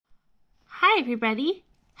everybody,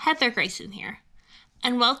 Heather Grayson here,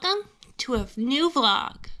 and welcome to a new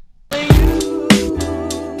vlog.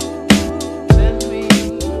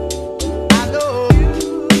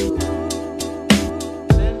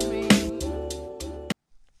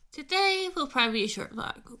 Today will probably be a short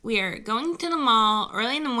vlog. We are going to the mall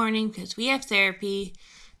early in the morning because we have therapy,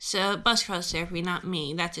 so bus cross therapy, not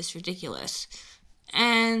me, that's just ridiculous.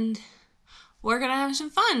 And we're going to have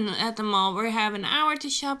some fun at the mall. We're going to have an hour to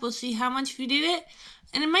shop. We'll see how much we do it.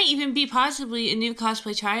 And it might even be possibly a new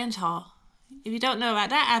cosplay try-ons haul. If you don't know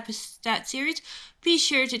about that series, be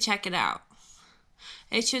sure to check it out.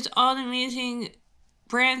 It shows all the amazing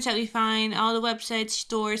brands that we find, all the websites,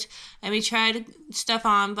 stores, and we try stuff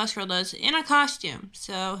on Busgirl does in a costume.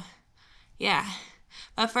 So, yeah.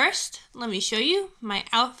 But first, let me show you my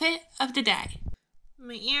outfit of the day.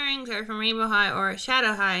 My earrings are from Rainbow High, or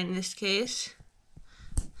Shadow High in this case.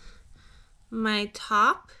 My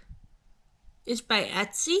top is by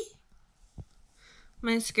Etsy.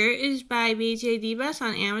 My skirt is by BJ Divas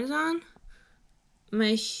on Amazon.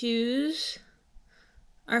 My shoes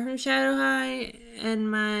are from Shadow High, and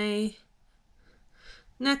my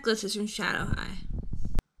necklace is from Shadow High.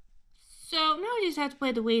 So now we just have to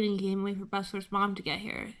play the waiting game, wait for Busgirl's mom to get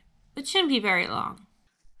here. It shouldn't be very long.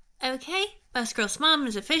 Okay, Busgirl's mom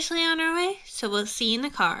is officially on her way, so we'll see you in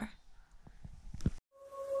the car.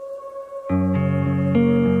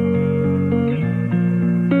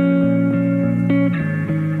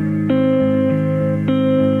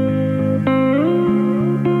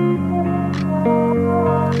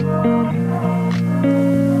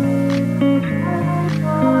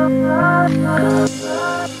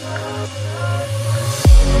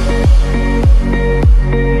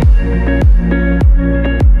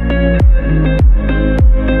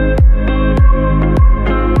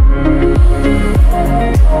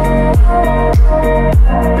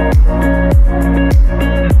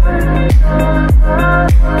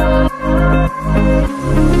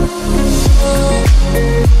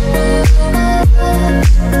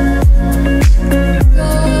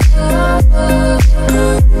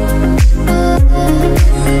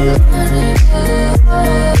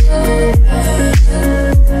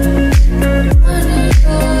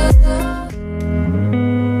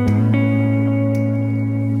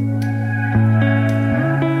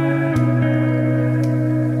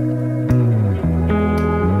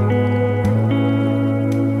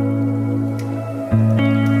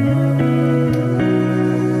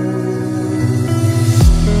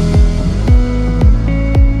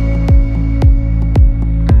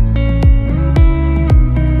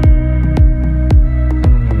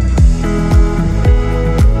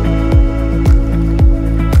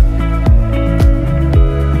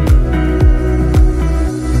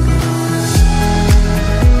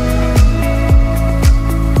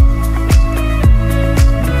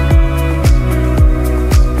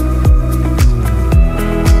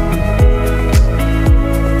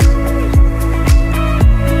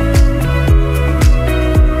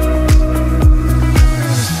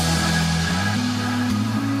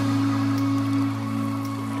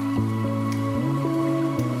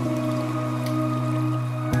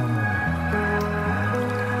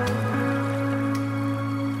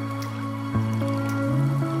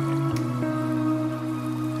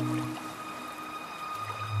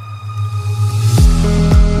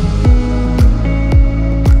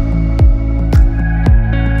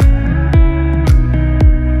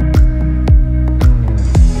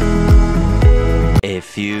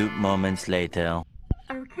 Few moments later.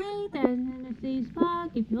 Okay, that's the end of today's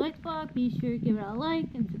vlog. If you liked the vlog, be sure to give it a like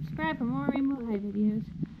and subscribe for more Rainbow High videos.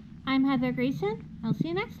 I'm Heather Grayson. I'll see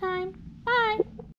you next time. Bye!